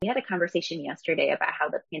had a conversation yesterday about how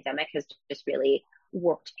the pandemic has just really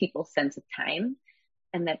warped people's sense of time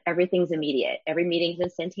and that everything's immediate. Every meeting's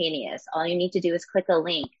instantaneous. All you need to do is click a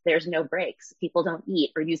link. There's no breaks. People don't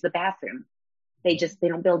eat or use the bathroom. They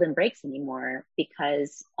don't build in breaks anymore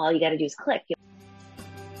because all you got to do is click.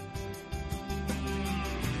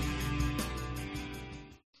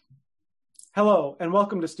 Hello, and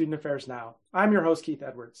welcome to Student Affairs Now. I'm your host, Keith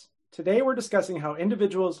Edwards. Today, we're discussing how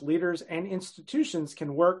individuals, leaders, and institutions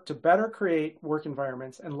can work to better create work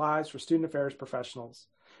environments and lives for student affairs professionals,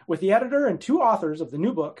 with the editor and two authors of the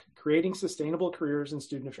new book, Creating Sustainable Careers in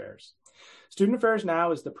Student Affairs. Student Affairs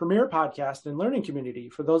Now is the premier podcast and learning community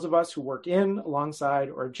for those of us who work in, alongside,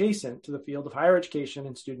 or adjacent to the field of higher education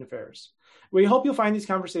and student affairs. We hope you'll find these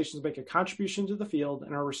conversations make a contribution to the field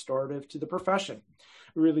and are restorative to the profession.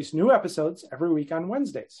 We release new episodes every week on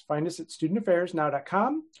Wednesdays. Find us at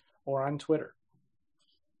studentaffairsnow.com or on Twitter.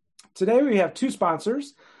 Today we have two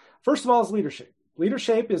sponsors. First of all is Leadership.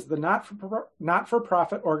 Leadership is the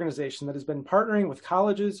not-for-profit organization that has been partnering with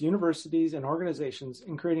colleges, universities, and organizations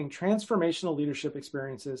in creating transformational leadership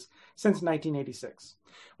experiences since 1986.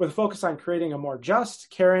 With a focus on creating a more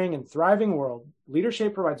just, caring, and thriving world,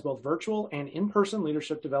 Leadership provides both virtual and in-person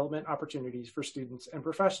leadership development opportunities for students and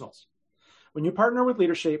professionals. When you partner with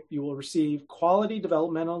Leadership, you will receive quality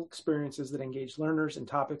developmental experiences that engage learners in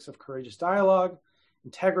topics of courageous dialogue,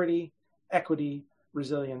 integrity, equity,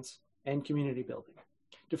 resilience, and community building.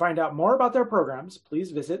 To find out more about their programs,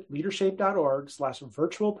 please visit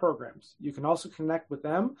leadership.org/virtual programs. You can also connect with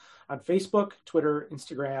them on Facebook, Twitter,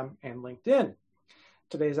 Instagram, and LinkedIn.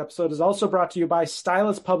 Today's episode is also brought to you by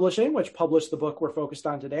Stylus Publishing, which published the book we're focused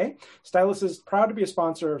on today. Stylus is proud to be a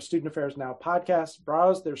sponsor of Student Affairs Now podcast.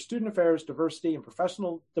 Browse their student affairs, diversity, and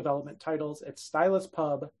professional development titles at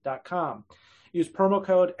styluspub.com. Use promo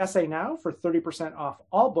code SANOW for 30% off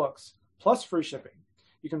all books, plus free shipping.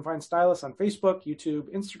 You can find Stylus on Facebook,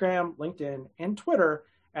 YouTube, Instagram, LinkedIn, and Twitter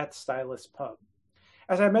at StylusPub.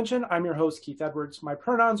 As I mentioned, I'm your host, Keith Edwards. My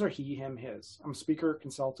pronouns are he, him, his. I'm a speaker,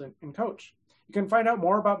 consultant, and coach. You can find out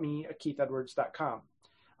more about me at keithedwards.com.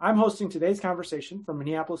 I'm hosting today's conversation from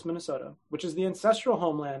Minneapolis, Minnesota, which is the ancestral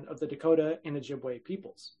homeland of the Dakota and Ojibwe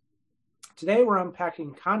peoples. Today, we're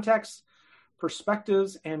unpacking contexts,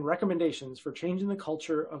 perspectives, and recommendations for changing the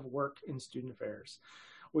culture of work in student affairs.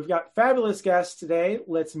 We've got fabulous guests today.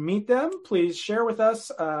 Let's meet them. Please share with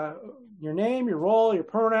us your name, your role, your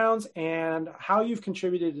pronouns, and how you've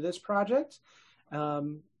contributed to this project.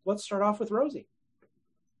 Let's start off with Rosie.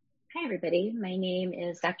 Hi, everybody. My name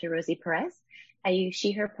is Dr. Rosie Perez. I use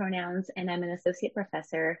she, her pronouns, and I'm an associate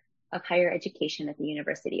professor of higher education at the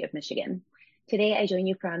University of Michigan. Today, I join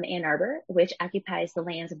you from Ann Arbor, which occupies the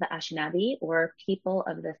lands of the Anishinaabe, or people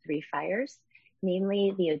of the Three Fires,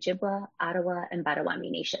 namely the Ojibwa, Ottawa, and Potawatomi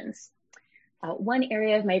nations. One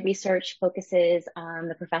area of my research focuses on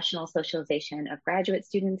the professional socialization of graduate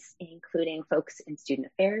students, including folks in student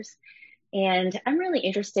affairs. And I'm really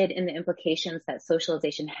interested in the implications that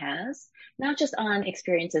socialization has, not just on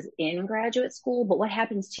experiences in graduate school, but what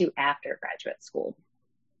happens to you after graduate school.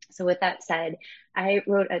 So with that said, I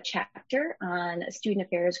wrote a chapter on student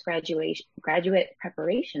affairs graduate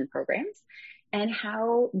preparation programs and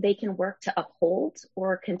how they can work to uphold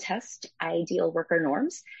or contest ideal worker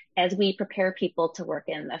norms as we prepare people to work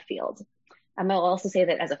in the field. I'll also say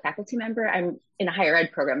that as a faculty member, I'm in a higher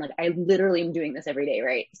ed program. Like I literally am doing this every day,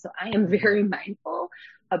 right? So I am very mindful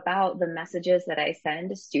about the messages that I send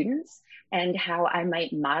to students and how I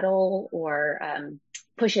might model or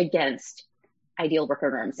push against ideal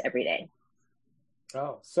worker norms every day.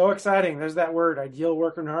 Oh, so exciting. There's that word, ideal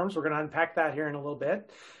worker norms. We're going to unpack that here in a little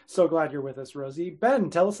bit. So glad you're with us, Rosie.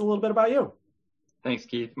 Ben, tell us a little bit about you. Thanks,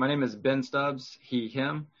 Keith. My name is Ben Stubbs, he,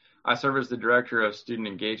 him. I serve as the Director of Student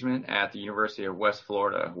Engagement at the University of West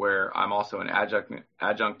Florida, where I'm also an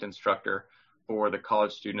adjunct instructor for the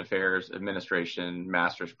College Student Affairs Administration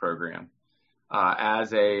Master's Program.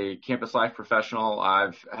 As a campus life professional,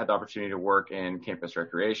 I've had the opportunity to work in campus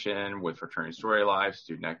recreation with fraternity story life,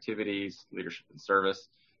 student activities, leadership and service,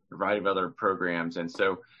 a variety of other programs. And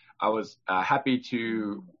so I was happy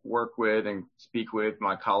to work with and speak with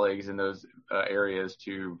my colleagues in those areas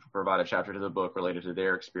to provide a chapter to the book related to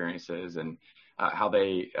their experiences and how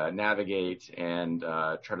they navigate and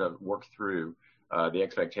try to work through the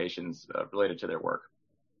expectations related to their work.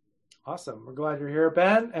 Awesome. We're glad you're here,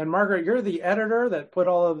 Ben. And Margaret, you're the editor that put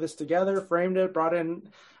all of this together, framed it, brought in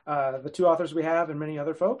the two authors we have and many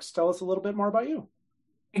other folks. Tell us a little bit more about you.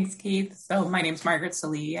 Thanks, Keith. So my name is Margaret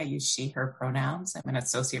Sallee. I use she, her pronouns. I'm an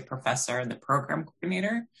associate professor and the program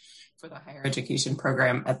coordinator for the higher education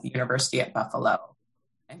program at the University at Buffalo.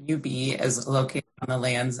 And UB is located on the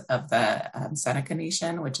lands of the Seneca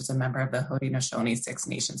Nation, which is a member of the Haudenosaunee Six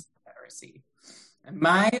Nations Confederacy. And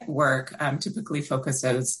my work typically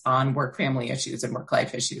focuses on work-family issues and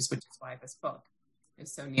work-life issues, which is why this book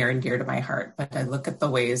is so near and dear to my heart. But I look at the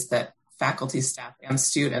ways that faculty, staff, and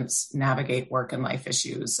students navigate work and life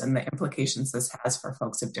issues and the implications this has for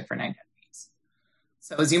folks of different identities.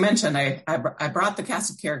 So as you mentioned, I brought the cast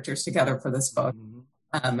of characters together for this book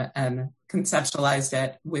and conceptualized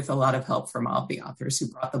it with a lot of help from all of the authors who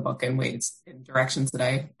brought the book in directions that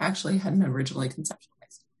I actually hadn't originally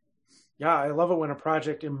conceptualized. Yeah, I love it when a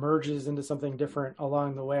project emerges into something different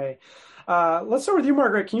along the way. Let's start with you,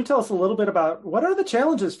 Margaret. Can you tell us a little bit about what are the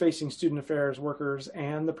challenges facing student affairs workers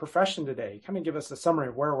and the profession today? Kind of give us a summary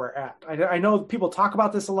of where we're at. I know people talk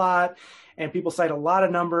about this a lot and people cite a lot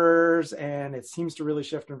of numbers and it seems to really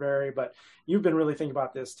shift and vary, but you've been really thinking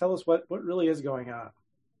about this. Tell us what really is going on.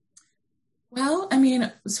 Well, I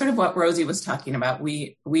mean, sort of what Rosie was talking about,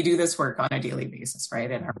 we do this work on a daily basis,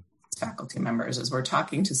 right? And our faculty members as we're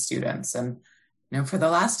talking to students. And, for the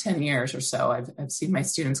last 10 years or so, I've seen my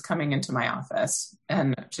students coming into my office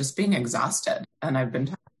and just being exhausted. And I've been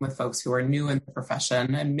talking with folks who are new in the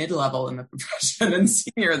profession and mid-level in the profession and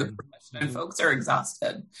senior in the profession, and folks are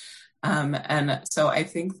exhausted. And so I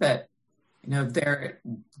think that,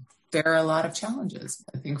 there are a lot of challenges.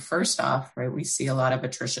 I think first off, right, we see a lot of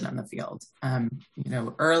attrition in the field.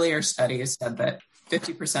 Earlier studies said that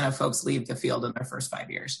 50% of folks leave the field in their first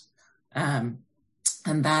 5 years. And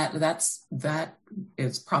that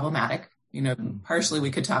is problematic. Partially we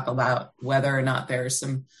could talk about whether or not there's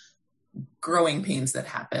some growing pains that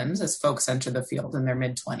happens as folks enter the field in their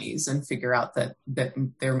mid-20s and figure out that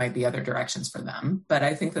there might be other directions for them. But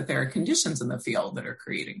I think that there are conditions in the field that are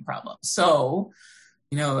creating problems. So,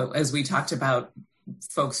 as we talked about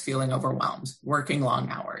folks feeling overwhelmed, working long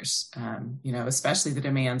hours, especially the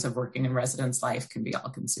demands of working in residence life can be all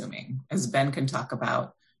consuming, as Ben can talk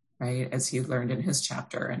about, right, as he learned in his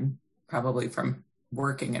chapter and probably from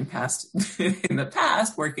working in the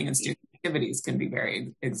past, working in student activities can be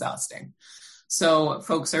very exhausting. So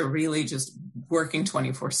folks are really just working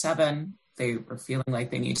 24/7. They are feeling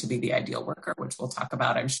like they need to be the ideal worker, which we'll talk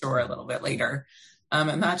about, I'm sure, a little bit later.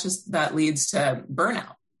 And that leads to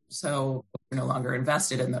burnout. So they're no longer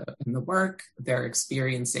invested in the work. They're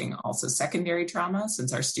experiencing also secondary trauma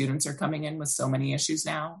since our students are coming in with so many issues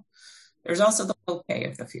now. There's also the low pay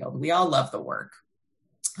of the field. We all love the work,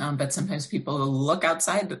 but sometimes people look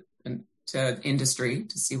outside to industry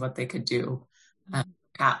to see what they could do,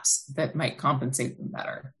 perhaps that might compensate them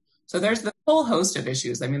better. So there's the whole host of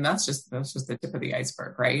issues. I mean, that's just the tip of the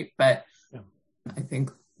iceberg, right? But yeah. I think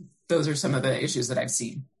those are some of the issues that I've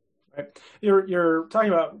seen. Right. You're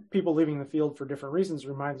talking about people leaving the field for different reasons.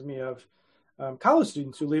 Reminds me of college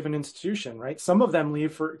students who leave an institution, right? Some of them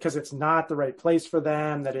leave because it's not the right place for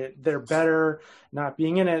them, they're better not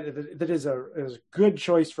being in it. That is a good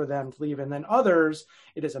choice for them to leave. And then others,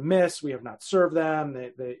 it is a miss. We have not served them.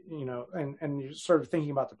 And you're sort of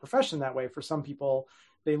thinking about the profession that way. For some people,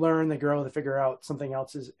 they learn, they grow, they figure out something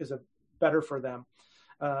else is a better for them.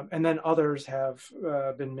 And then others have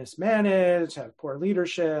been mismanaged, have poor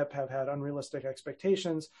leadership, have had unrealistic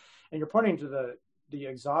expectations. And you're pointing to the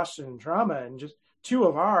exhaustion and trauma, and just two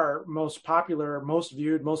of our most popular, most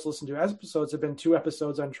viewed, most listened to episodes have been 2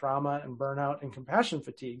 episodes on trauma and burnout and compassion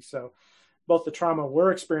fatigue. So both the trauma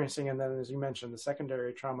we're experiencing and then, as you mentioned, the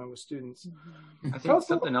secondary trauma with students. I think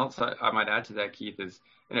something else I might add to that, Keith, is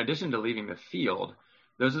in addition to leaving the field,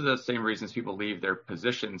 those are the same reasons people leave their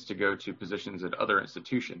positions to go to positions at other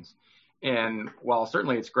institutions. And while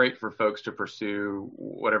certainly it's great for folks to pursue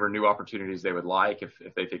whatever new opportunities they would like if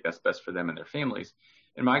they think that's best for them and their families,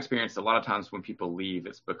 in my experience, a lot of times when people leave,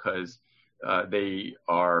 it's because they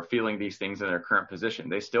are feeling these things in their current position.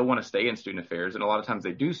 They still want to stay in student affairs, and a lot of times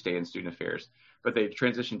they do stay in student affairs, but they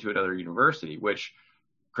transition to another university, which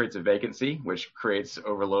creates a vacancy, which creates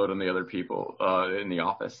overload on the other people in the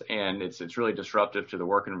office. And it's really disruptive to the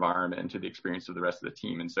work environment and to the experience of the rest of the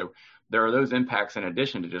team. And so there are those impacts in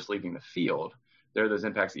addition to just leaving the field. There are those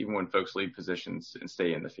impacts even when folks leave positions and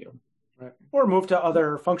stay in the field. Right. Or move to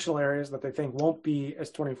other functional areas that they think won't be as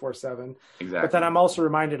 24/7. Exactly. But then I'm also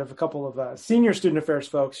reminded of a couple of senior student affairs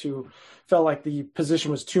folks who felt like the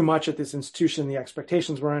position was too much at this institution. The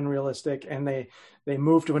expectations were unrealistic, and they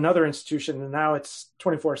moved to another institution, and now it's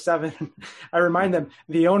 24/7. I remind them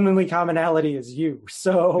the only commonality is you.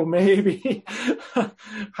 So maybe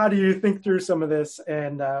how do you think through some of this?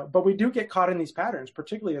 And but we do get caught in these patterns,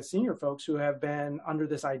 particularly as senior folks who have been under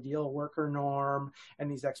this ideal worker norm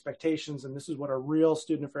and these expectations. And this is what a real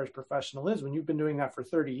student affairs professional is. When you've been doing that for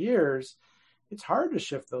 30 years, it's hard to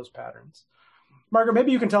shift those patterns. Margaret,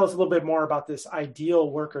 maybe you can tell us a little bit more about this ideal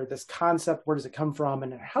worker, this concept. Where does it come from,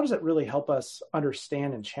 and how does it really help us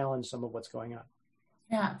understand and challenge some of what's going on?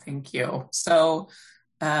 Yeah, thank you. So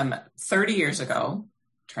 30 years ago,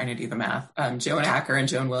 trying to do the math, Joan Acker and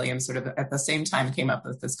Joan Williams sort of at the same time came up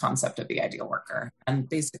with this concept of the ideal worker. And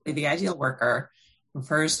basically the ideal worker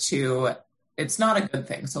refers to, it's not a good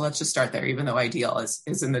thing. So let's just start there, even though ideal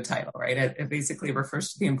is in the title, right? It basically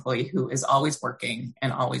refers to the employee who is always working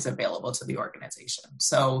and always available to the organization.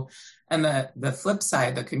 So, and the flip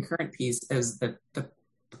side, the concurrent piece is that the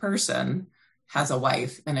person has a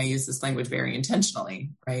wife, and I use this language very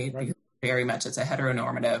intentionally, right? Because very much it's a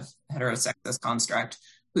heteronormative, heterosexist construct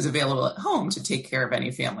who's available at home to take care of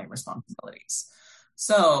any family responsibilities.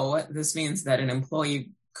 So this means that an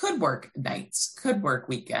employee could work nights, could work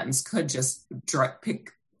weekends, could just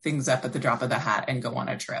pick things up at the drop of the hat and go on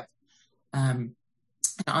a trip. And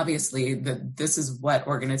obviously, this is what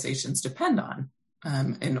organizations depend on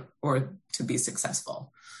in order to be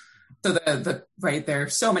successful. So there are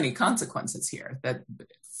so many consequences here that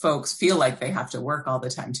folks feel like they have to work all the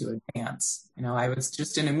time to advance. I was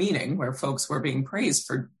just in a meeting where folks were being praised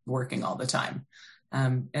for working all the time.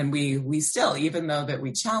 And we still, even though that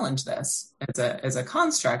we challenge this as a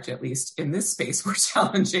construct, at least in this space, we're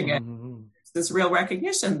challenging it. Mm-hmm. This real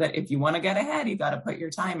recognition that if you want to get ahead, you got to put your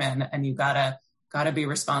time in, and you got to be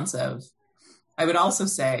responsive. I would also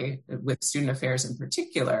say with student affairs in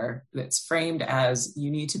particular, it's framed as you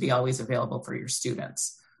need to be always available for your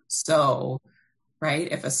students. So, right,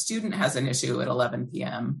 if a student has an issue at 11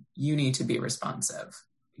 p.m., you need to be responsive.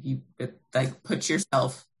 You put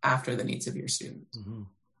yourself after the needs of your students. Mm-hmm.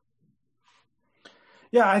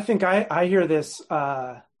 Yeah, I think I hear this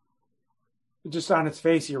just on its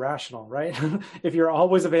face irrational, right? If you're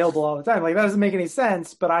always available all the time, that doesn't make any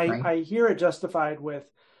sense. But I hear it justified with,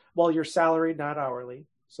 well, you're salaried, not hourly.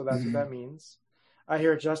 So that's what that means. I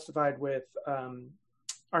hear it justified with,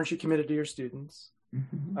 aren't you committed to your students?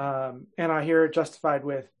 Mm-hmm. And I hear it justified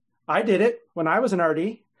with, I did it when I was an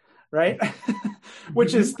RD, right?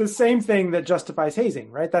 Which is the same thing that justifies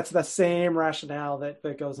hazing, right? That's the same rationale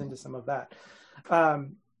that goes into some of that.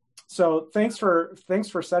 So thanks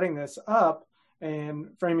for setting this up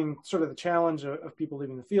and framing sort of the challenge of people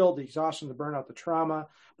leaving the field, the exhaustion, the burnout, the trauma,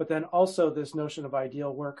 but then also this notion of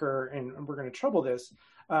ideal worker, and we're going to trouble this.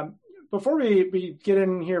 Before we get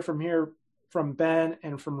in here from Ben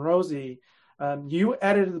and from Rosie, you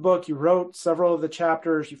edited the book, you wrote several of the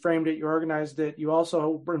chapters, you framed it, you organized it. You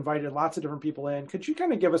also invited lots of different people in. Could you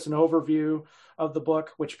kind of give us an overview of the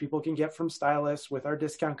book, which people can get from Stylus with our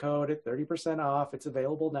discount code at 30% off? It's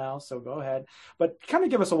available now, so go ahead. But kind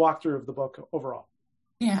of give us a walkthrough of the book overall.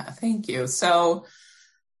 Yeah, thank you. So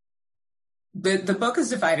the book is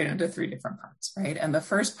divided into 3 different parts, right? And the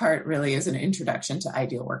first part really is an introduction to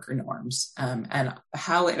ideal worker norms and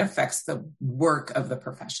how it affects the work of the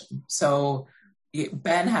profession. So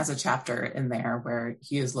Ben has a chapter in there where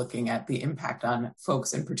he is looking at the impact on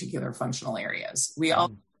folks in particular functional areas. We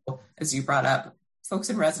all, as you brought up, folks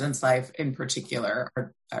in residence life in particular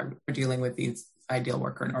are dealing with these ideal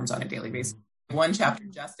worker norms on a daily basis. One chapter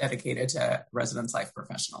just dedicated to residence life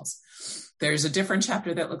professionals. There's a different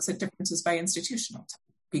chapter that looks at differences by institutional type,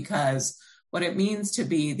 because what it means to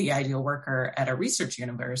be the ideal worker at a research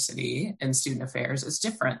university in student affairs is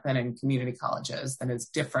different than in community colleges, than it's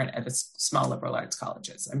different at small liberal arts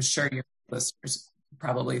colleges. I'm sure your listeners are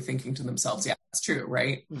probably thinking to themselves, yeah, that's true,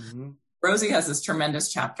 right? Mm-hmm. Rosie has this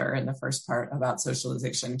tremendous chapter in the first part about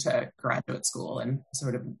socialization to graduate school and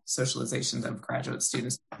sort of socialization of graduate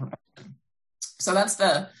students. So that's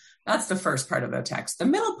the first part of the text. The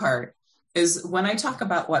middle part is when I talk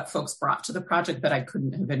about what folks brought to the project that I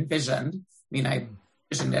couldn't have envisioned. I mean, I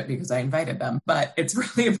envisioned it because I invited them, but it's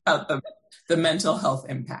really about the mental health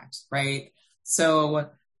impact, right? So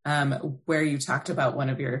where you talked about one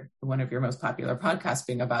of your most popular podcasts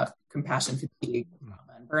being about compassion fatigue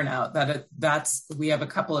and burnout, we have a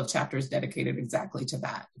couple of chapters dedicated exactly to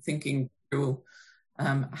that, thinking through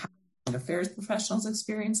how affairs professionals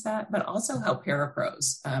experience that, but also how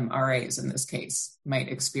parapros, RAs in this case, might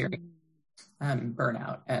experience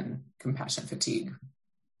burnout and compassion fatigue.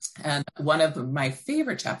 And one of my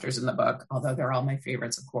favorite chapters in the book, although they're all my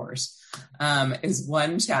favorites, of course, is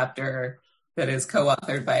one chapter that is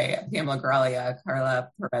co-authored by Pamela Graglia, Carla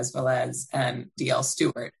Perez, and D.L.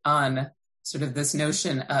 Stewart on sort of this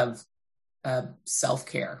notion of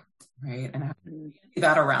self-care, right? And how we see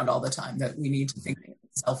that around all the time, that we need to think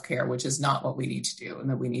self-care, which is not what we need to do, and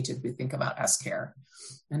that we need to think about S-care,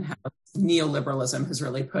 and how neoliberalism has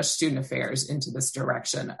really pushed student affairs into this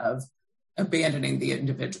direction of abandoning the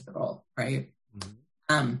individual, right?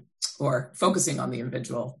 Mm-hmm. or focusing on the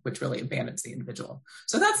individual, which really abandons the individual.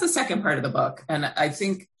 So that's the second part of the book. And I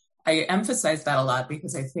think I emphasize that a lot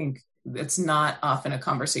because I think it's not often a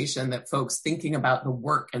conversation that folks thinking about the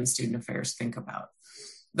work in student affairs think about.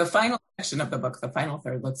 The final section of the book, the final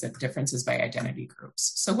third, looks at differences by identity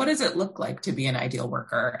groups. So what does it look like to be an ideal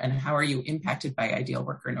worker, and how are you impacted by ideal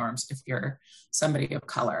worker norms if you're somebody of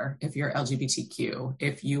color, if you're LGBTQ,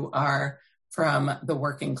 if you are from the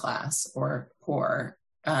working class or poor?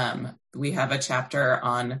 We have a chapter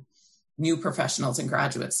on new professionals and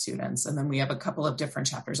graduate students, and then we have a couple of different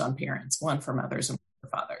chapters on parents, one for mothers and one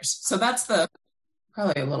for fathers. So that's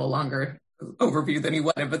probably a little longer overview than you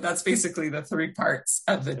wanted, but that's basically the three parts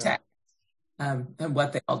of the text, and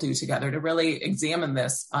what they all do together to really examine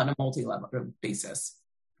this on a multi-level basis.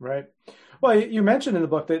 Right. Well, you mentioned in the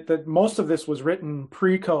book that most of this was written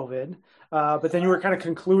pre-COVID, but then you were kind of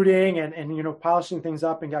concluding and polishing things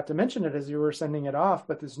up and got to mention it as you were sending it off.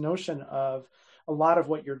 But this notion of a lot of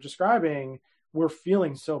what you're describing, we're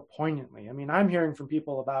feeling so poignantly. I mean, I'm hearing from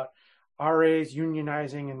people about RAs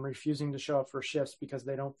unionizing and refusing to show up for shifts because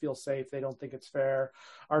they don't feel safe. They don't think it's fair.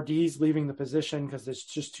 RDs leaving the position because it's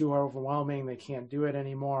just too overwhelming. They can't do it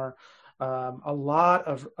anymore. A lot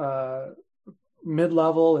of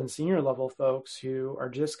mid-level and senior level folks who are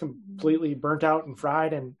just completely burnt out and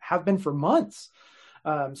fried and have been for months.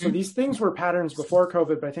 So these things were patterns before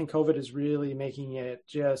COVID, but I think COVID is really making it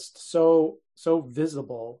just so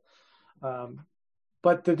visible.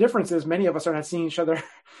 But the difference is many of us are not seeing each other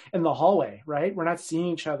in the hallway, right? We're not seeing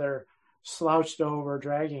each other slouched over,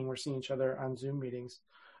 dragging. We're seeing each other on Zoom meetings.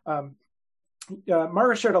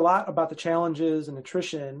 Margaret shared a lot about the challenges and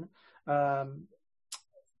attrition.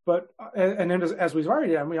 But as we've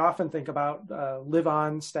already done, we often think about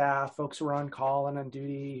live-on staff, folks who are on call and on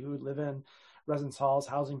duty, who live in residence halls,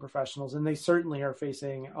 housing professionals, and they certainly are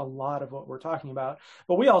facing a lot of what we're talking about.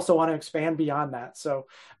 But we also want to expand beyond that. So,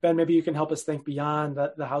 Ben, maybe you can help us think beyond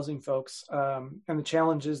the housing folks and the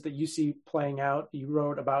challenges that you see playing out. You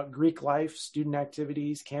wrote about Greek life, student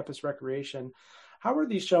activities, campus recreation. How are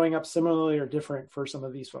these showing up similarly or different for some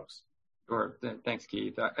of these folks? Sure. Thanks,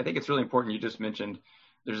 Keith. I think it's really important. You just mentioned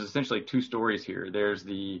there's essentially two stories here. There's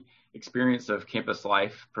the experience of campus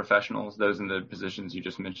life professionals, those in the positions you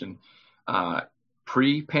just mentioned,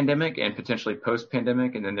 pre-pandemic and potentially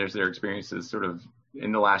post-pandemic, and then there's their experiences sort of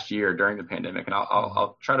in the last year during the pandemic. And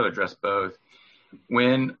I'll try to address both.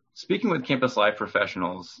 When speaking with campus life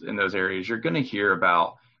professionals in those areas, you're going to hear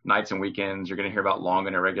about nights and weekends. You're going to hear about long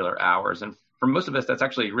and irregular hours. And for most of us, that's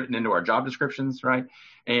actually written into our job descriptions, right?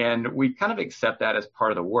 And we kind of accept that as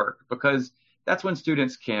part of the work because that's when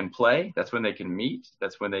students can play. That's when they can meet.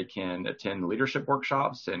 That's when they can attend leadership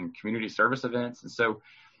workshops and community service events. And so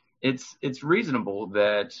it's reasonable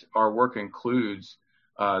that our work includes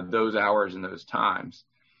those hours and those times.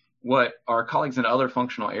 What our colleagues in other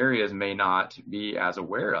functional areas may not be as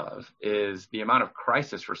aware of is the amount of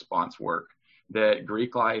crisis response work that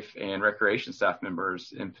Greek life and recreation staff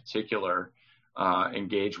members in particular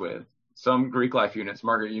engage with. Some Greek life units,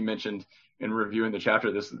 Margaret, you mentioned in reviewing the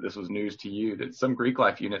chapter, this was news to you, that some Greek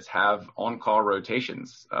life units have on-call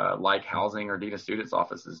rotations like housing or dean of students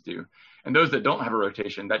offices do. And those that don't have a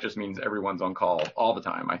rotation, that just means everyone's on call all the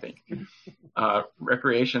time, I think.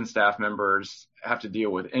 Recreation staff members have to deal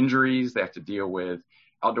with injuries. They have to deal with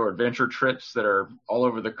outdoor adventure trips that are all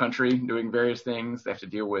over the country doing various things. They have to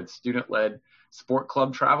deal with student-led sport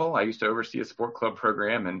club travel. I used to oversee a sport club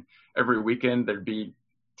program, and every weekend there'd be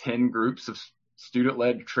 10 groups of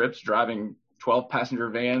student-led trips driving 12 passenger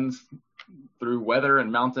vans through weather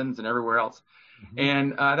and mountains and everywhere else. Mm-hmm.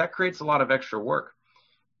 And that creates a lot of extra work.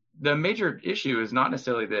 The major issue is not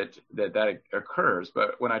necessarily that occurs,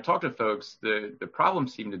 but when I talk to folks, the problem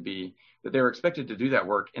seemed to be that they were expected to do that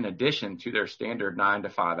work in addition to their standard 9 to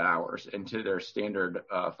 5 hours and to their standard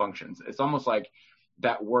functions. It's almost like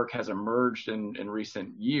that work has emerged in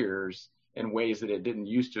recent years in ways that it didn't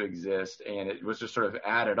used to exist, and it was just sort of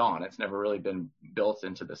added on. It's never really been built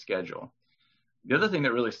into the schedule. The other thing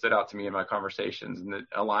that really stood out to me in my conversations and that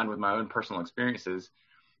aligned with my own personal experiences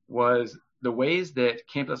was the ways that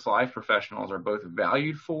campus life professionals are both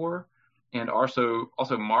valued for and also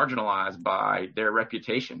marginalized by their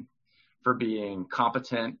reputation for being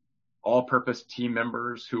competent, all-purpose team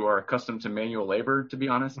members who are accustomed to manual labor, to be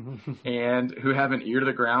honest, and who have an ear to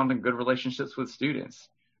the ground and good relationships with students.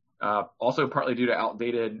 Also partly due to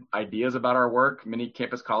outdated ideas about our work, many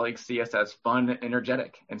campus colleagues see us as fun and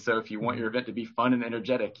energetic. And so if you want your event to be fun and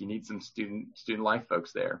energetic, you need some student life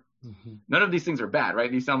folks there. Mm-hmm. None of these things are bad,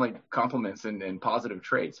 right? These sound like compliments and positive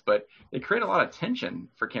traits, but they create a lot of tension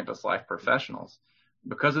for campus life professionals.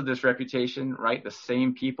 Because of this reputation, right, the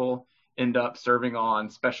same people end up serving on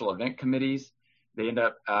special event committees. They end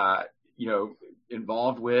up,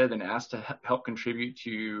 involved with and asked to help contribute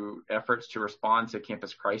to efforts to respond to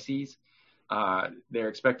campus crises. They're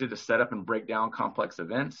expected to set up and break down complex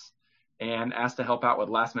events and asked to help out with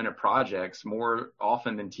last minute projects more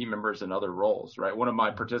often than team members in other roles, right? One of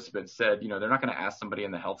my participants said, they're not going to ask somebody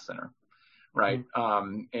in the health center, right?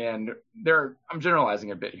 And I'm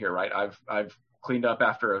generalizing a bit here, right? I've cleaned up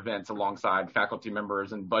after events alongside faculty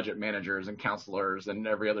members and budget managers and counselors and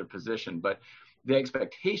every other position, but the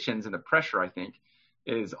expectations and the pressure, I think,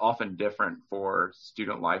 is often different for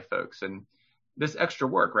student life folks. And this extra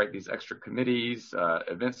work, right, these extra committees,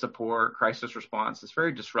 event support, crisis response, is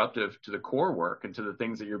very disruptive to the core work and to the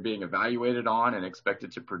things that you're being evaluated on and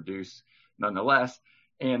expected to produce nonetheless.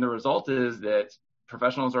 And the result is that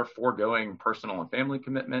professionals are foregoing personal and family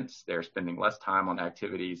commitments. They're spending less time on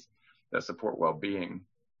activities that support well-being.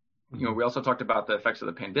 We also talked about the effects of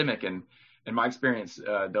the pandemic, and in my experience,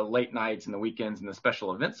 the late nights and the weekends and the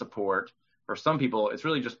special event support, for some people, it's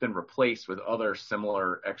really just been replaced with other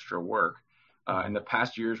similar extra work. In the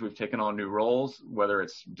past years, we've taken on new roles, whether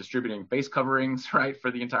it's distributing face coverings, right, for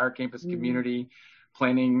the entire campus community,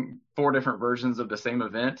 planning 4 different versions of the same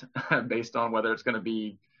event based on whether it's going to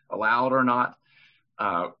be allowed or not.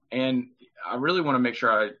 And I really want to make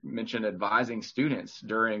sure I mention advising students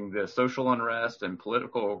during the social unrest and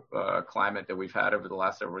political climate that we've had over the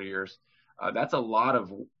last several years. That's a lot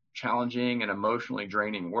of challenging and emotionally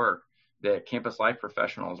draining work that campus life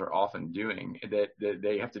professionals are often doing that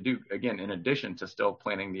they have to do, again, in addition to still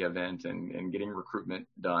planning the event and getting recruitment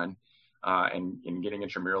done and getting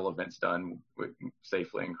intramural events done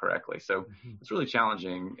safely and correctly. So it's really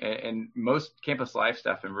challenging. And most campus life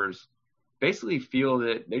staff members basically feel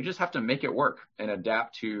that they just have to make it work and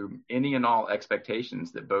adapt to any and all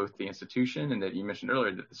expectations that both the institution and that you mentioned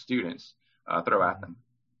earlier that the students throw at them.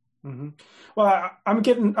 Well, I'm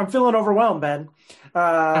feeling overwhelmed, Ben.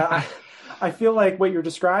 I feel like what you're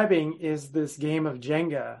describing is this game of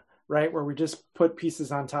Jenga, right? Where we just put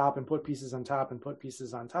pieces on top and put pieces on top and put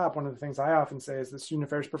pieces on top. One of the things I often say is that student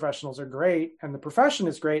affairs professionals are great, and the profession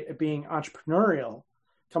is great at being entrepreneurial,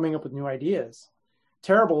 coming up with new ideas.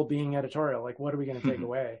 Terrible being editorial, like what are we going to take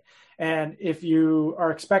away? And if you are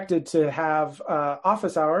expected to have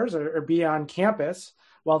office hours or be on campus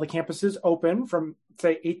while the campus is open from,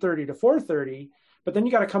 say, 8:30 to 4:30, but then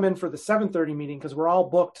you got to come in for the 7:30 meeting because we're all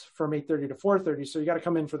booked from 8:30 to 4:30. So you got to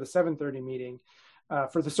come in for the 7:30 meeting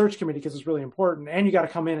for the search committee because it's really important. And you got to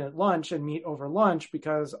come in at lunch and meet over lunch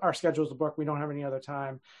because our schedule is booked. We don't have any other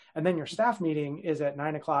time. And then your staff meeting is at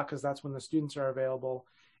 9 o'clock because that's when the students are available.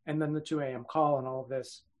 And then the 2 a.m. call and all of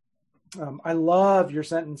this. I love your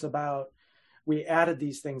sentence about we added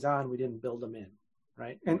these things on, we didn't build them in,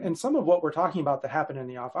 right? And some of what we're talking about that happened in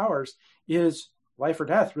the off hours is life or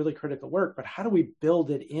death, really critical work, but how do we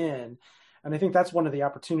build it in? And I think that's one of the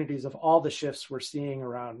opportunities of all the shifts we're seeing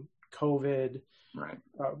around COVID, right?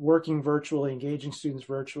 Working virtually, engaging students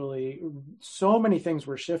virtually. So many things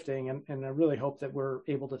were shifting, and I really hope that we're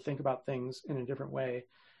able to think about things in a different way.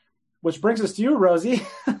 Which brings us to you, Rosie.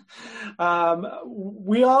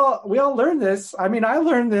 We all learned this. I mean, I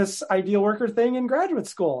learned this ideal worker thing in graduate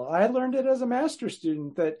school. I learned it as a master's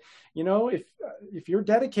student that, if you're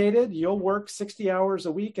dedicated, you'll work 60 hours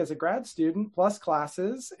a week as a grad student plus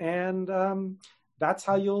classes. And that's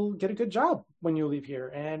how you'll get a good job when you leave here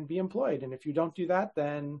and be employed. And if you don't do that,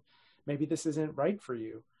 then maybe this isn't right for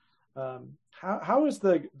you. How is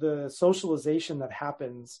the socialization that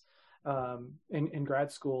happens in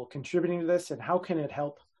grad school contributing to this, and how can it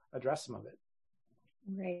help address some of it?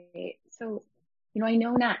 Right. So, I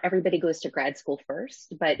know not everybody goes to grad school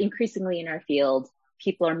first, but increasingly in our field,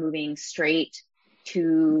 people are moving straight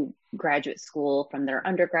to graduate school from their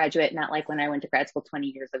undergraduate, not like when I went to grad school 20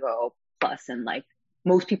 years ago plus, and like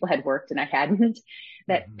most people had worked and I hadn't.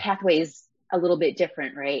 That pathway is a little bit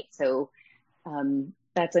different, right? So,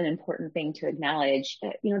 that's an important thing to acknowledge.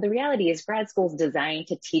 The reality is grad school is designed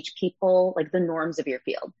to teach people like the norms of your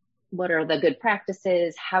field. What are the good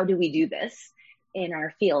practices? How do we do this in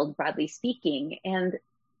our field, broadly speaking? And,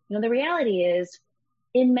 the reality is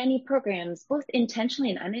in many programs, both intentionally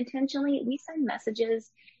and unintentionally, we send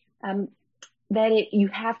messages that you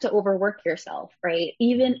have to overwork yourself, right?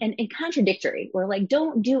 Even and contradictory. We're like,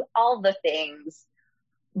 don't do all the things,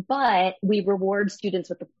 but we reward students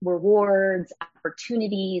with the rewards,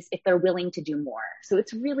 opportunities, if they're willing to do more. So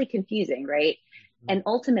it's really confusing, right? And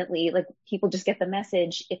ultimately, like people just get the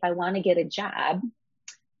message, if I want to get a job,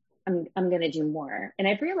 I'm going to do more. And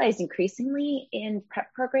I've realized increasingly in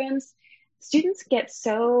prep programs, students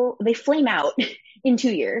they flame out in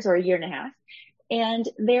 2 years or a year and a half. and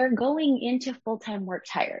they're going into full-time work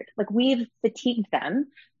tired. Like, we've fatigued them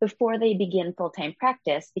before they begin full-time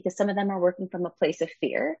practice, because some of them are working from a place of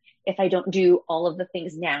fear. If I don't do all of the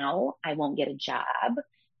things now, I won't get a job.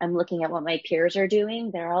 I'm looking at what my peers are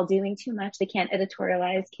doing. They're all doing too much. They can't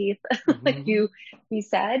editorialize, Keith, like you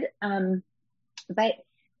said. But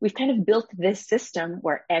we've kind of built this system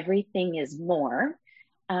where everything is more.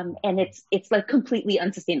 And it's like completely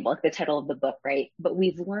unsustainable, like the title of the book, right? But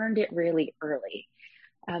we've learned it really early.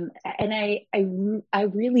 And I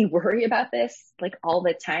really worry about this, like, all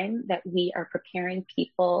the time, that we are preparing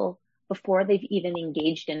people before they've even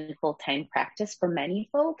engaged in full-time practice. For many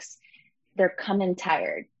folks, they're coming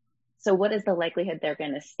tired. So what is the likelihood they're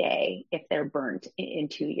going to stay if they're burnt in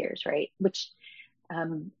 2 years, right? Which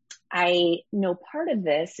I know part of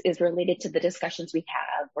this is related to the discussions we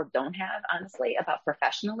have or don't have, honestly, about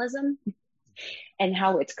professionalism and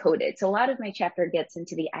how it's coded. So a lot of my chapter gets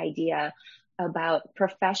into the idea about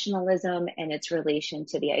professionalism and its relation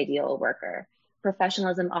to the ideal worker.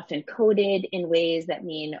 Professionalism often coded in ways that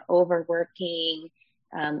mean overworking,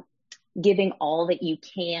 giving all that you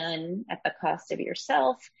can at the cost of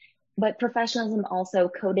yourself. But professionalism also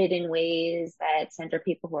coded in ways that center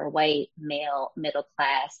people who are white, male, middle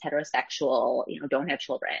class, heterosexual, don't have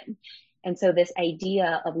children. And so this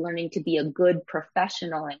idea of learning to be a good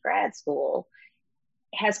professional in grad school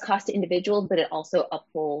has cost to individuals, but it also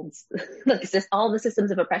upholds all the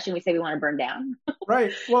systems of oppression we say we want to burn down.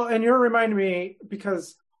 Right. Well, and you're reminding me,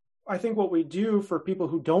 because I think what we do for people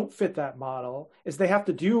who don't fit that model is they have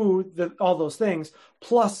to do all those things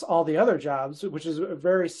plus all the other jobs, which is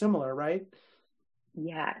very similar, right?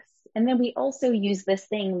 Yes. And then we also use this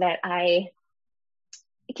thing that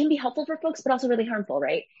it can be helpful for folks, but also really harmful,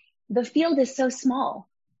 right? The field is so small,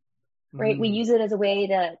 right? We use it as a way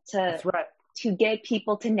to get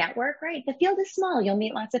people to network, right? The field is small. You'll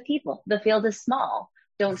meet lots of people. The field is small.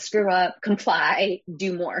 Don't screw up, comply,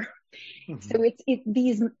 do more. So it's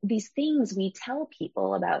these things we tell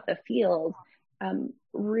people about the field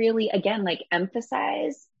really, again, like,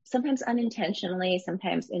 emphasize, sometimes unintentionally,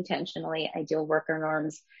 sometimes intentionally, ideal worker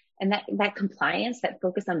norms. And that compliance, that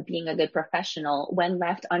focus on being a good professional, when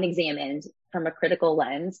left unexamined from a critical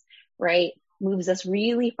lens, right, moves us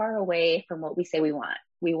really far away from what we say we want.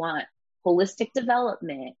 We want holistic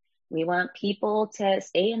development. We want people to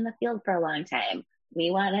stay in the field for a long time.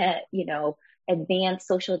 We want to, advance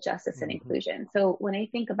social justice and inclusion. So when I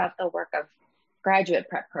think about the work of graduate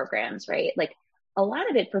prep programs, right, like, a lot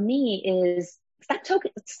of it for me is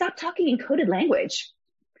stop talking in coded language.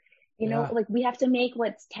 Like, we have to make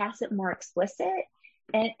what's tacit more explicit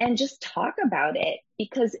and just talk about it,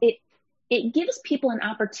 because it gives people an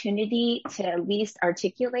opportunity to at least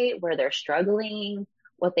articulate where they're struggling,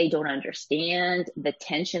 what they don't understand, the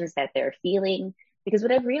tensions that they're feeling. Because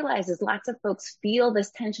what I've realized is lots of folks feel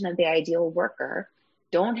this tension of the ideal worker,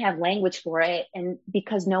 don't have language for it. And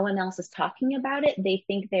because no one else is talking about it, they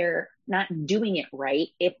think they're not doing it right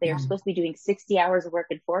if they're supposed to be doing 60 hours of work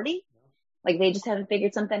in 40. Like, they just haven't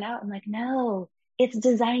figured something out. I'm like, no, it's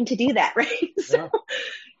designed to do that, right?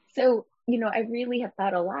 So, I really have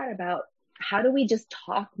thought a lot about how do we just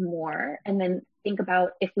talk more, and then think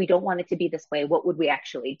about, if we don't want it to be this way, what would we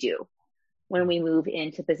actually do when we move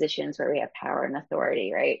into positions where we have power and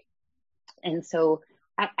authority, right? And so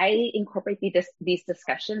I incorporate these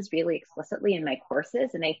discussions really explicitly in my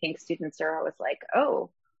courses. And I think students are always like, oh,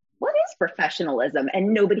 what is professionalism?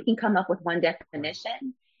 And nobody can come up with one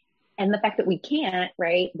definition. And the fact that we can't,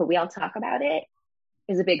 right, but we all talk about it,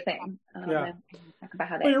 is a big thing. Talk about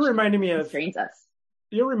how that constrains us.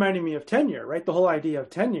 You're reminding me of tenure, right? The whole idea of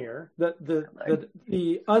tenure,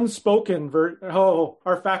 the unspoken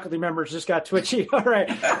our faculty members just got twitchy. All right,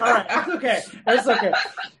 it's okay.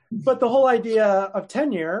 But the whole idea of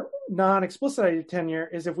tenure, non-explicit idea of tenure,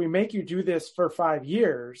 is if we make you do this for 5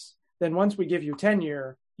 years, then once we give you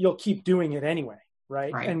tenure, you'll keep doing it anyway,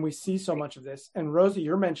 right? And we see so much of this. And Rosie,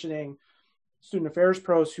 you're mentioning student affairs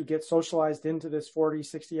pros who get socialized into this 40,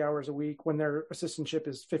 60 hours a week when their assistantship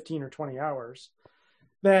is 15 or 20 hours.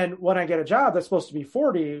 Then when I get a job that's supposed to be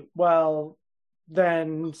 40, well,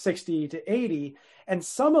 then 60 to 80. And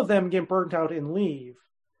some of them get burnt out and leave.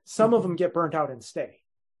 Some of them get burnt out and stay.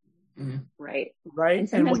 Right. And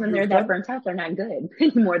sometimes when they're that burnt out, they're not good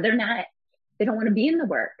anymore. They don't want to be in the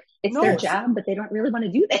work. It's their job, but they don't really want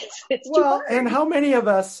to do this. It's too hard. And how many of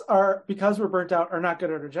us are, because we're burnt out, are not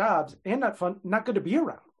good at our jobs and not fun, not good to be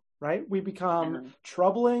around? Right? We become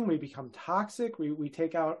troubling. We become toxic. We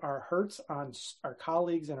take out our hurts on our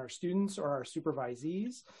colleagues and our students or our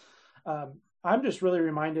supervisees. I'm just really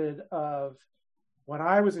reminded of when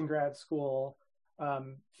I was in grad school,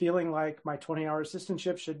 feeling like my 20-hour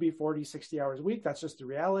assistantship should be 40, 60 hours a week. That's just the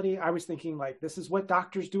reality. I was thinking like, this is what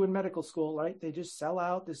doctors do in medical school, right? They just sell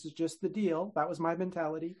out. This is just the deal. That was my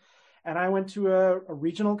mentality. And I went to a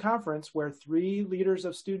regional conference where 3 leaders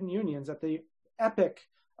of student unions at the epic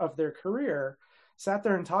of their career sat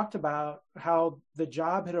there and talked about how the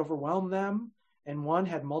job had overwhelmed them. And one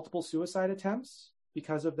had multiple suicide attempts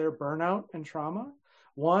because of their burnout and trauma.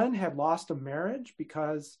 One had lost a marriage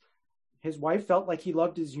because his wife felt like he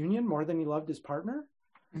loved his union more than he loved his partner.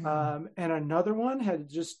 Mm-hmm. And another one had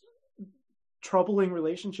just troubling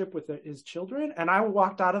relationship with his children. And I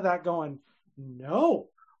walked out of that going, no,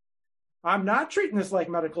 I'm not treating this like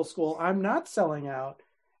medical school. I'm not selling out.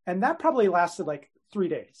 And that probably lasted like 3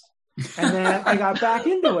 days. And then I got back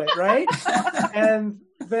into it, right? And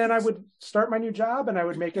then I would start my new job and I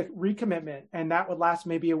would make a recommitment, and that would last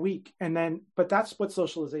maybe a week. And then, but that's what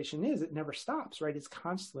socialization is. It never stops, right? It's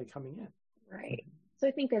constantly coming in. Right. So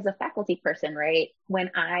I think as a faculty person, right,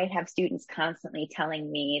 when I have students constantly telling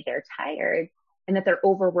me they're tired and that they're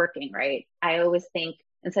overworking, right, I always think,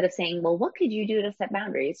 instead of saying, well, what could you do to set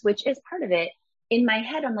boundaries, which is part of it, in my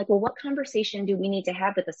head, I'm like, well, what conversation do we need to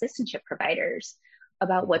have with assistantship providers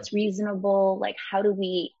about what's reasonable? Like, how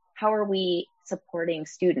are we supporting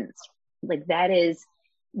students? Like, that is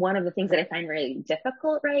one of the things that I find really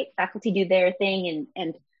difficult, right? Faculty do their thing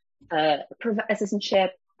and assistantship,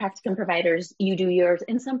 practicum providers, you do yours.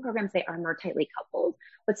 In some programs, they are more tightly coupled,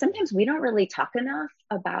 but sometimes we don't really talk enough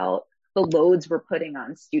about the loads we're putting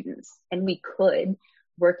on students. And we could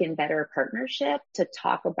work in better partnership to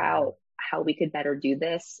talk about how we could better do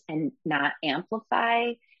this and not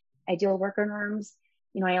amplify ideal worker norms.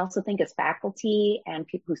 You know, I also think as faculty and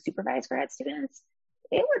people who supervise grad students,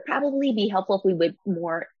 it would probably be helpful if we would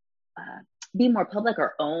be more public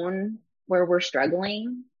or own where we're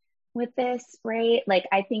struggling with this, right? Like,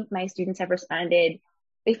 I think my students have responded,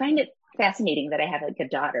 they find it fascinating that I have like a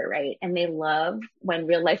daughter, right? And they love when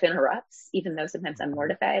real life interrupts, even though sometimes I'm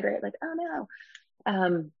mortified, right? Like, oh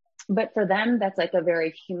no. But for them, that's like a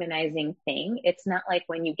very humanizing thing. It's not like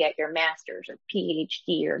when you get your master's or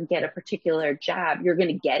PhD or get a particular job, you're going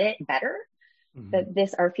to get it better. Mm-hmm.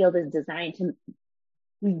 But our field is designed to,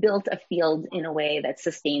 we built a field in a way that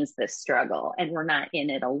sustains this struggle, and we're not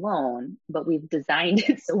in it alone, but we've designed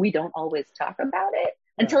it so we don't always talk about it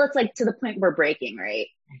until it's like to the point we're breaking, right?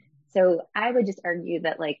 So I would just argue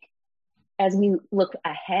that, like, as we look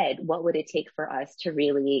ahead, what would it take for us to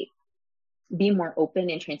really be more open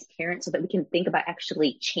and transparent so that we can think about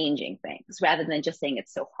actually changing things rather than just saying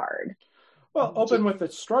it's so hard? Well, open with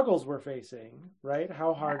the struggles we're facing, right?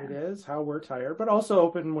 How hard it is, how we're tired, but also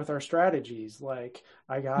open with our strategies. Like,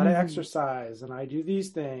 I got to exercise and I do these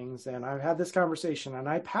things and I've had this conversation and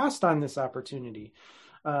I passed on this opportunity.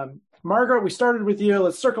 Margaret, we started with you.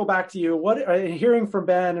 Let's circle back to you. What, hearing from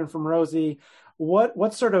Ben and from Rosie,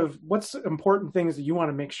 what's important things that you want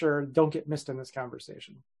to make sure don't get missed in this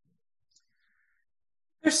conversation?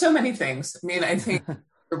 There's so many things. I mean, I think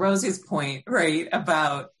Rosie's point, right,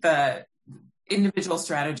 about the individual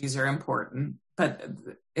strategies are important, but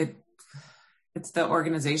it's the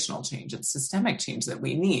organizational change, it's systemic change that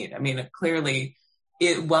we need. I mean, clearly,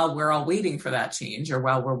 while we're all waiting for that change, or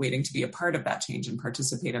while we're waiting to be a part of that change and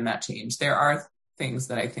participate in that change, there are things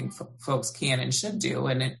that I think folks can and should do,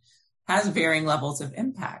 and it has varying levels of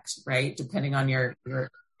impact, right, depending on your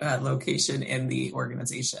location in the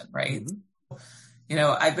organization, right? Mm-hmm. You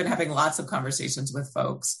know, I've been having lots of conversations with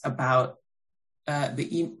folks about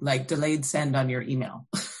delayed send on your email.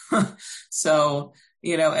 So,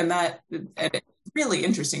 you know, and it's really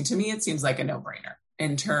interesting to me. It seems like a no-brainer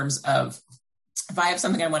in terms of, if I have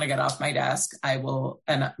something I want to get off my desk, I will,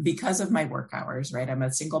 and because of my work hours, right? I'm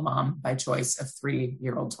a single mom by choice of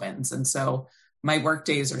 3-year-old twins. And so my work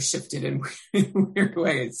days are shifted in weird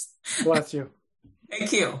ways. Bless you.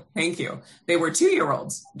 Thank you. They were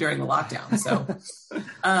 2-year-olds during the lockdown.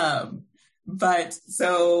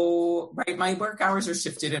 So, right, my work hours are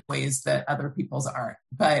shifted in ways that other people's aren't.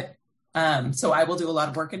 But, so I will do a lot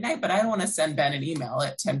of work at night, but I don't want to send Ben an email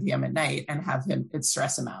at 10 p.m. at night and have it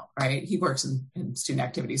stress him out, right? He works in student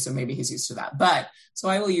activities, so maybe he's used to that. But, so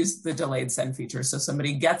I will use the delayed send feature so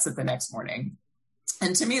somebody gets it the next morning.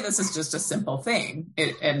 And to me, this is just a simple thing.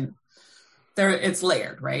 It's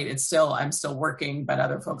layered, right? I'm still working, but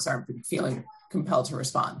other folks aren't feeling compelled to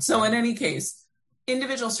respond. So in any case,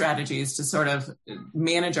 individual strategies to sort of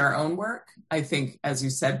manage our own work, I think, as you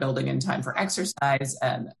said, building in time for exercise,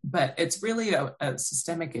 but it's really a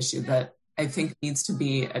systemic issue that I think needs to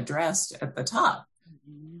be addressed at the top.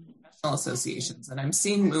 Professional associations, and I'm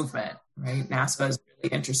seeing movement, right? NASPA is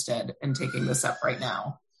really interested in taking this up right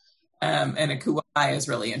now. And a Kuwai is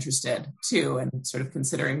really interested too, in sort of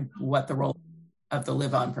considering what the role of the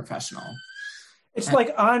live-on professional. It's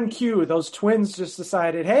like on cue, those twins just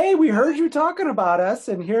decided, hey, we heard you talking about us,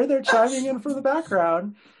 and here they're chiming in for the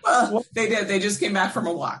background. Well, they did. They just came back from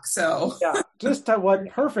a walk, so. Yeah, just what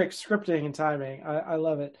perfect scripting and timing. I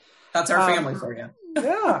love it. That's our family for you.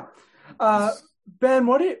 Yeah. Ben,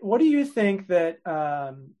 what do you think that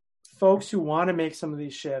folks who want to make some of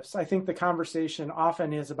these shifts, I think the conversation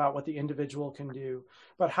often is about what the individual can do,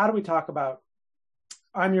 but how do we talk about,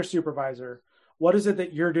 I'm your supervisor. What is it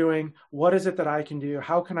that you're doing? What is it that I can do?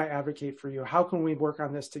 How can I advocate for you? How can we work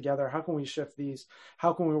on this together? How can we shift these?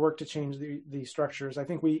 How can we work to change the structures? I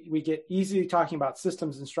think we get easy talking about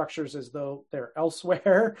systems and structures as though they're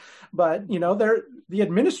elsewhere, but the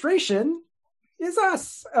administration is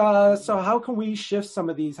us. So how can we shift some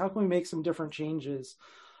of these? How can we make some different changes?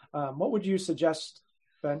 What would you suggest,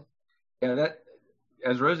 Ben? Yeah, that,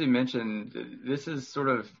 as Rosie mentioned, this is sort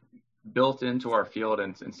of built into our field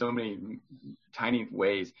in so many tiny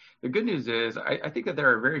ways. The good news is I think that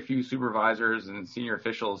there are very few supervisors and senior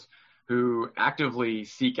officials who actively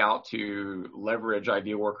seek out to leverage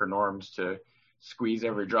ideal worker norms to squeeze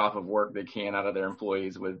every drop of work they can out of their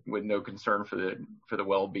employees with no concern for the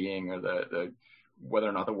well-being or the whether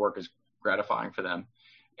or not the work is gratifying for them.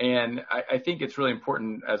 And I think it's really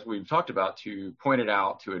important, as we've talked about, to point it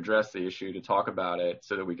out, to address the issue, to talk about it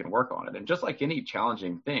so that we can work on it. And just like any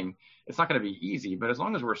challenging thing, it's not going to be easy, but as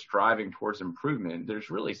long as we're striving towards improvement, there's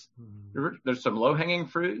some low-hanging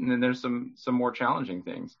fruit, and then there's some more challenging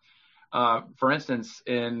things. For instance,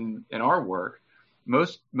 in our work,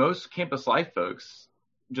 most campus life folks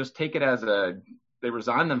just take it as they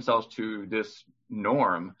resign themselves to this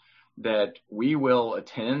norm that we will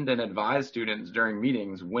attend and advise students during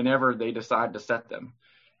meetings whenever they decide to set them.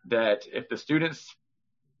 That if the students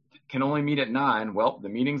can only meet at 9, well, the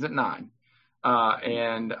meeting's at 9.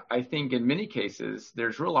 And I think in many cases,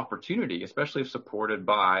 there's real opportunity, especially if supported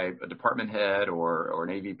by a department head or an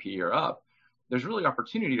AVP or up, there's really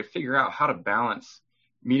opportunity to figure out how to balance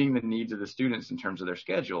meeting the needs of the students in terms of their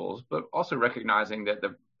schedules, but also recognizing that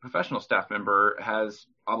the professional staff member has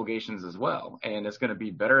obligations as well, and is going to be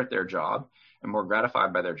better at their job and more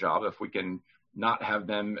gratified by their job if we can not have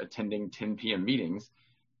them attending 10 p.m. meetings,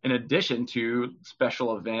 in addition to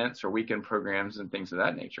special events or weekend programs and things of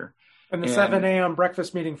that nature. And the 7 a.m.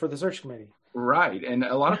 breakfast meeting for the search committee. Right. And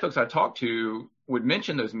a lot of folks I talked to would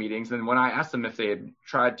mention those meetings. And when I asked them if they had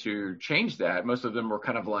tried to change that, most of them were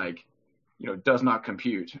kind of like, does not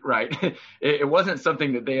compute, right? It wasn't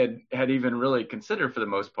something that they had even really considered for the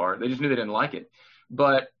most part. They just knew they didn't like it.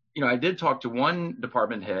 But, I did talk to one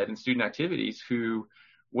department head in student activities who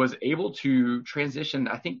was able to transition,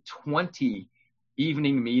 I think, 20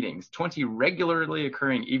 evening meetings, 20 regularly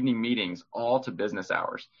occurring evening meetings, all to business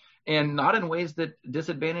hours, and not in ways that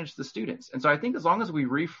disadvantage the students. And so I think as long as we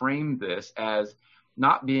reframe this as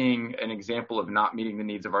not being an example of not meeting the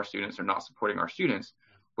needs of our students or not supporting our students,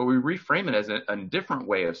 but we reframe it as a different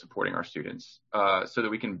way of supporting our students so that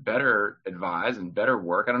we can better advise and better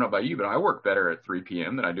work. I don't know about you, but I work better at 3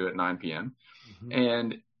 p.m. than I do at 9 p.m. Mm-hmm.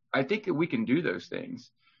 And I think that we can do those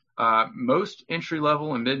things. Most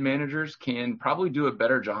entry-level and mid-managers can probably do a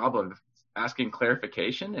better job of asking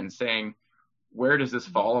clarification and saying, where does this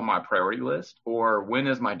fall on my priority list? Or when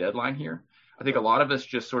is my deadline here? I think a lot of us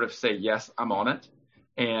just sort of say, yes, I'm on it.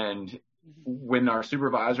 And when our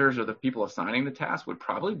supervisors or the people assigning the task would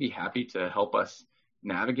probably be happy to help us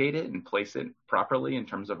navigate it and place it properly in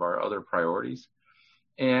terms of our other priorities.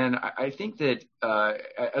 And I think that,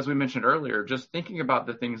 as we mentioned earlier, just thinking about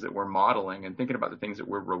the things that we're modeling and thinking about the things that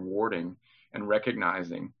we're rewarding and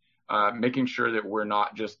recognizing, making sure that we're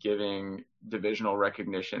not just giving divisional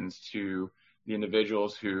recognitions to the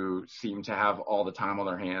individuals who seem to have all the time on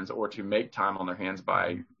their hands or to make time on their hands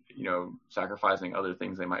by sacrificing other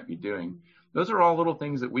things they might be doing. Those are all little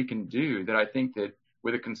things that we can do that I think that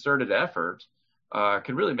with a concerted effort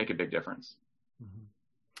could really make a big difference. Mm-hmm.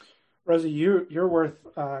 Rosie, you're with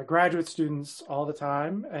graduate students all the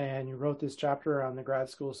time, and you wrote this chapter on the grad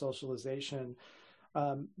school socialization.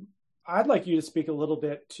 I'd like you to speak a little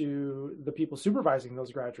bit to the people supervising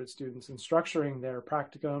those graduate students and structuring their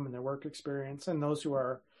practicum and their work experience, and those who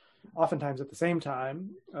are oftentimes at the same time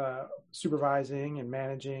supervising and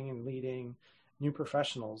managing and leading new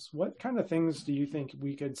professionals. What kind of things do you think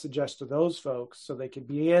we could suggest to those folks so they could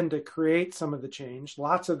begin to create some of the change?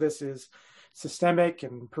 Lots of this is systemic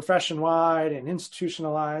and profession-wide and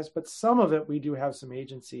institutionalized, but some of it we do have some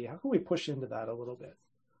agency. How can we push into that a little bit?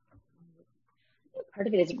 Part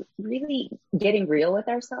of it is really getting real with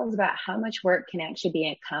ourselves about how much work can actually be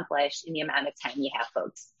accomplished in the amount of time you have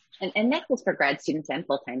folks. And that goes for grad students and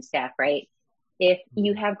full-time staff, right? If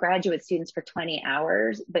you have graduate students for 20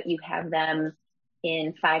 hours, but you have them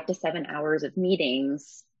in 5 to 7 hours of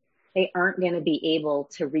meetings, they aren't going to be able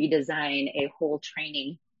to redesign a whole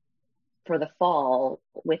training for the fall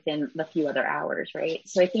within a few other hours, right?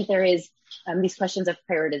 So I think there is these questions of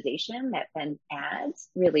prioritization that then ads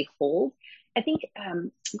really hold. I think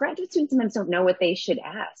graduate students sometimes don't know what they should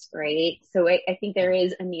ask, right? So I think there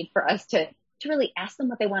is a need for us to really ask them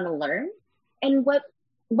what they want to learn and what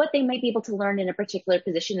they might be able to learn in a particular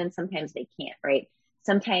position, and sometimes they can't, right?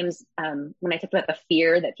 Sometimes when I talk about the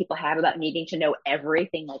fear that people have about needing to know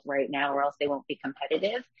everything like right now or else they won't be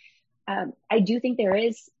competitive, I do think there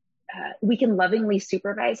is, we can lovingly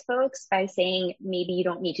supervise folks by saying, maybe you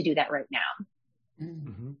don't need to do that right now,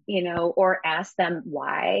 you know, or ask them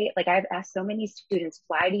why. Like I've asked so many students,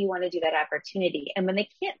 why do you want to do that opportunity? And when they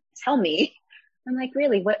can't tell me, I'm like,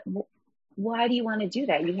 really, why do you want to do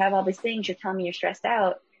that? You have all these things, you're telling me you're stressed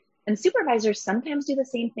out. And supervisors sometimes do the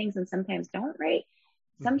same things and sometimes don't, right?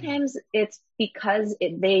 Sometimes it's because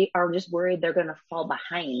they are just worried they're going to fall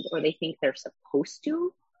behind or they think they're supposed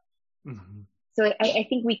to. So I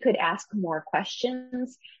think we could ask more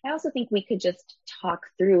questions. I also think we could just talk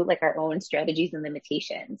through like our own strategies and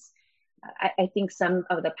limitations. I think some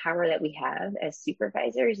of the power that we have as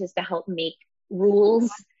supervisors is to help make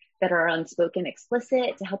rules that are unspoken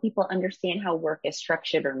explicit, to help people understand how work is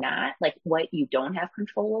structured or not, like what you don't have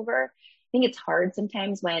control over. I think it's hard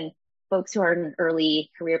sometimes when folks who are in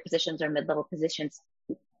early career positions or mid-level positions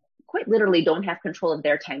quite literally don't have control of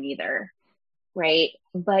their time either, right?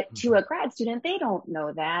 But to a grad student, they don't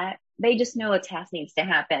know that. They just know a task needs to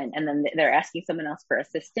happen and then they're asking someone else for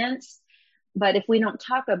assistance. But if we don't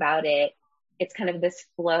talk about it, it's kind of this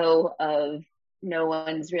flow of no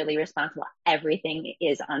one's really responsible. Everything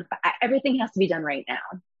everything has to be done right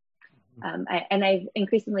now. And I've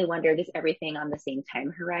increasingly wondered, is everything on the same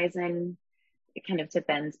time horizon? Kind of to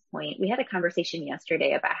Ben's point, we had a conversation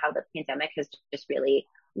yesterday about how the pandemic has just really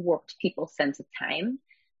warped people's sense of time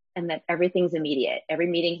and that everything's immediate. Every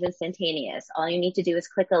meeting's instantaneous. All you need to do is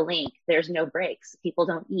click a link. There's no breaks. People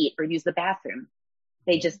don't eat or use the bathroom.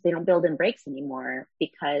 They don't build in breaks anymore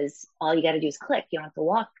because all you got to do is click. You don't have to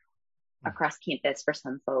walk across campus for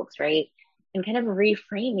some folks, right? And kind of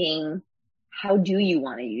reframing, how do you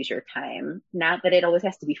want to use your time? Not that it always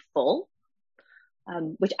has to be full,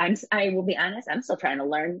 which I will be honest, I'm still trying to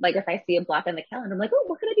learn. Like if I see a block on the calendar, I'm like, oh,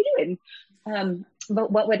 what could I be doing?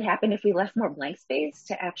 But what would happen if we left more blank space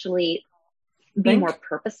to actually be more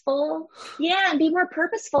purposeful? Yeah, and be more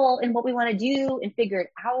purposeful in what we want to do and figure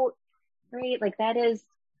it out, right? Like that is,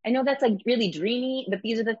 I know that's like really dreamy, but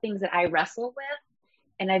these are the things that I wrestle with.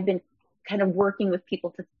 And I've been kind of working with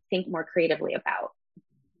people to think more creatively about.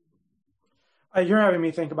 You're having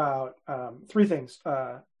me think about three things,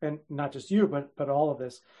 and not just you, but all of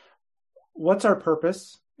this. What's our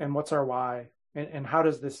purpose and what's our why? And how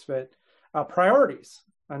does this fit? Priorities.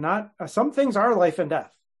 Some things are life and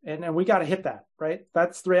death, and we got to hit that, right?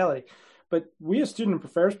 That's the reality. But we as student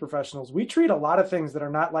affairs professionals, we treat a lot of things that are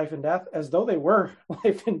not life and death as though they were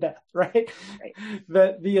life and death, right?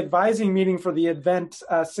 The advising meeting for the event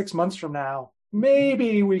 6 months from now,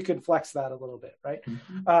 maybe we could flex that a little bit, right?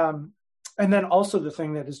 And then also the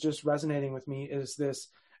thing that is just resonating with me is this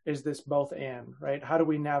both and, right? How do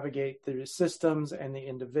we navigate the systems and the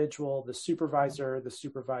individual, the supervisor, the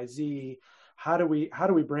supervisee? How do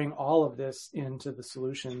we bring all of this into the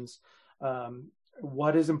solutions?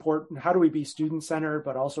 What is important? How do we be student-centered,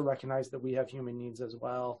 but also recognize that we have human needs as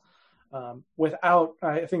well? Without,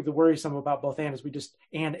 I think the worrisome about both and is we just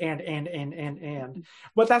and.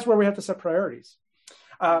 But that's where we have to set priorities.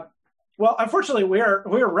 Well, unfortunately, we are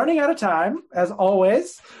running out of time, as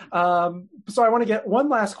always. So I want to get one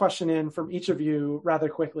last question in from each of you rather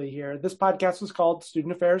quickly here. This podcast was called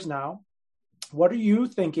Student Affairs Now. What are you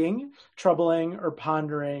thinking, troubling, or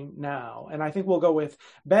pondering now? And I think we'll go with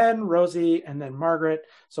Ben, Rosie, and then Margaret.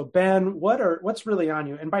 So Ben, what's really on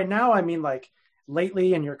you? And by now, I mean like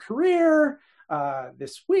lately in your career,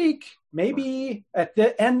 this week, maybe at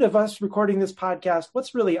the end of us recording this podcast,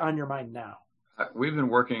 what's really on your mind now? We've been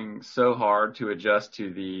working so hard to adjust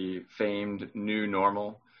to the famed new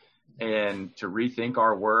normal and to rethink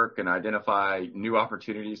our work and identify new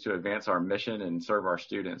opportunities to advance our mission and serve our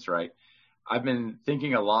students, right? I've been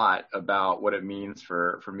thinking a lot about what it means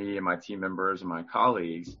for me and my team members and my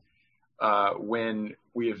colleagues when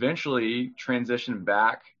we eventually transition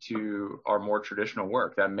back to our more traditional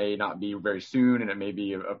work. That may not be very soon, and it may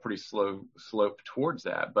be a pretty slow slope towards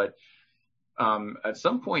that. But at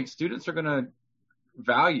some point, students are going to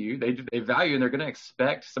value and they're going to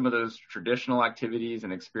expect some of those traditional activities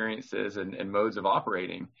and experiences and modes of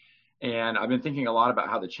operating. And I've been thinking a lot about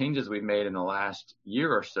how the changes we've made in the last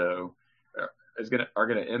year or so are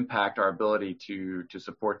going to impact our ability to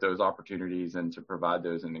support those opportunities and to provide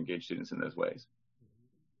those and engage students in those ways.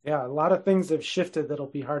 Yeah, a lot of things have shifted that'll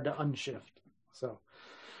be hard to unshift. So,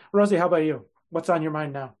 Rosie, how about you? What's on your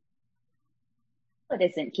mind now? It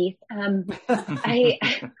isn't, Keith. I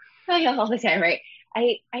all the time, right?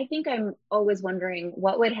 I think I'm always wondering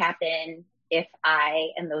what would happen if I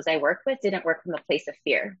and those I work with didn't work from a place of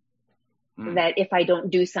fear. That if I don't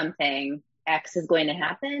do something, X is going to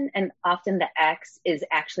happen. And often the X is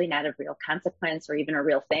actually not a real consequence or even a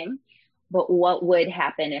real thing. But what would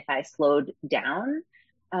happen if I slowed down?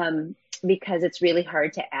 Because it's really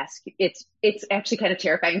hard to ask. It's actually kind of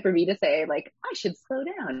terrifying for me to say, like, I should slow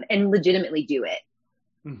down and legitimately do it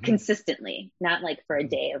consistently, not like for a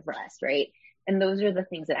day of rest, right? And those are the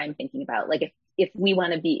things that I'm thinking about. Like if I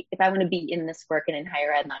want to be in this work and in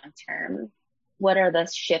higher ed long term, what are the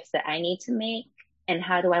shifts that I need to make? And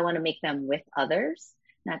how do I want to make them with others,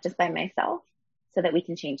 not just by myself, so that we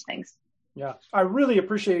can change things? Yeah, I really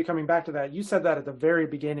appreciate you coming back to that. You said that at the very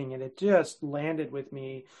beginning, and it just landed with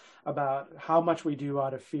me about how much we do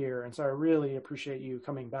out of fear. And so I really appreciate you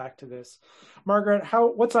coming back to this. Margaret,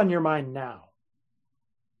 what's on your mind now?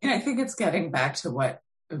 Yeah, I think it's getting back to what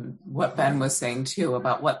Ben was saying too,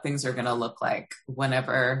 about what things are going to look like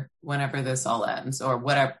whenever this all ends, or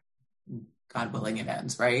whatever, God willing, it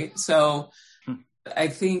ends, right? So I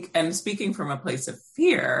think, and speaking from a place of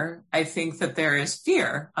fear, I think that there is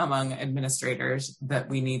fear among administrators that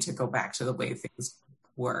we need to go back to the way things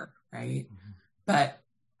were, right? But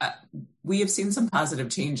we have seen some positive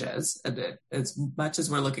changes. As much as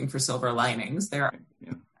we're looking for silver linings, there are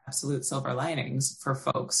absolute silver linings for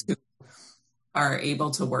folks who are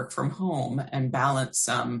able to work from home and balance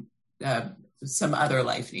some other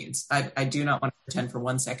life needs. I do not want to pretend for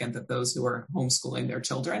one second that those who are homeschooling their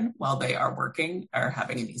children while they are working are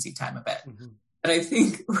having an easy time of it. But I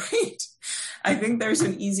think, I think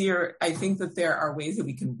that there are ways that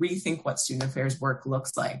we can rethink what student affairs work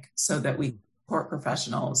looks like, so that we support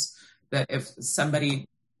professionals, that if somebody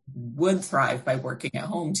would thrive by working at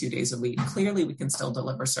home 2 days a week, clearly we can still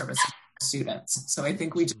deliver service to students. So I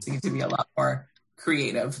think we just need to be a lot more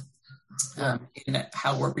creative in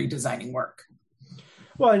how we're redesigning work.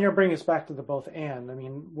 Well, and you're bringing us back to the both and. I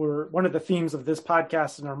mean, one of the themes of this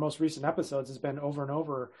podcast in our most recent episodes has been over and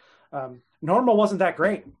over. Normal wasn't that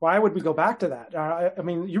great. Why would we go back to that? I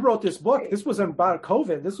mean, you wrote this book. This wasn't about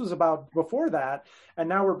COVID. This was about before that. And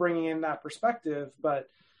now we're bringing in that perspective. But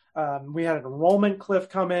we had an enrollment cliff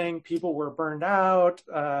coming. People were burned out.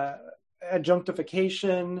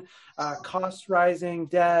 Adjunctification, costs rising,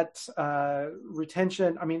 debt,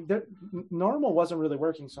 retention. I mean, normal wasn't really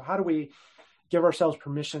working. So how do we give ourselves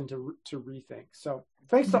permission to rethink? So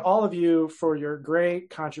thanks to all of you for your great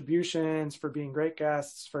contributions, for being great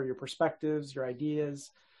guests, for your perspectives, your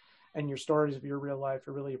ideas, and your stories of your real life.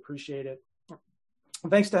 I really appreciate it.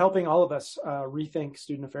 Thanks to helping all of us rethink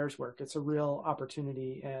student affairs work. It's a real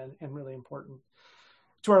opportunity and really important.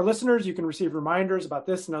 To our listeners, you can receive reminders about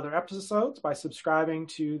this and other episodes by subscribing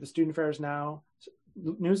to the Student Affairs Now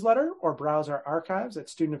newsletter, or browse our archives at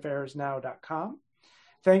studentaffairsnow.com.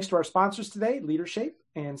 Thanks to our sponsors today, Leadership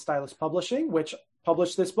and Stylus Publishing, which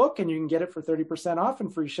published this book, and you can get it for 30% off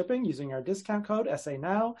and free shipping using our discount code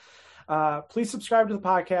SANOW. Please subscribe to the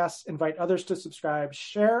podcast, invite others to subscribe,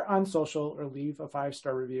 share on social, or leave a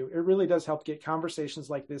 5-star review. It really does help get conversations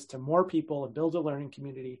like this to more people and build a learning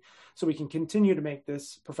community, so we can continue to make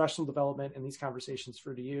this professional development and these conversations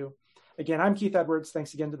free to you. Again, I'm Keith Edwards.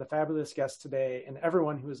 Thanks again to the fabulous guests today and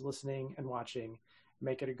everyone who is listening and watching.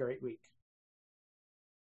 Make it a great week.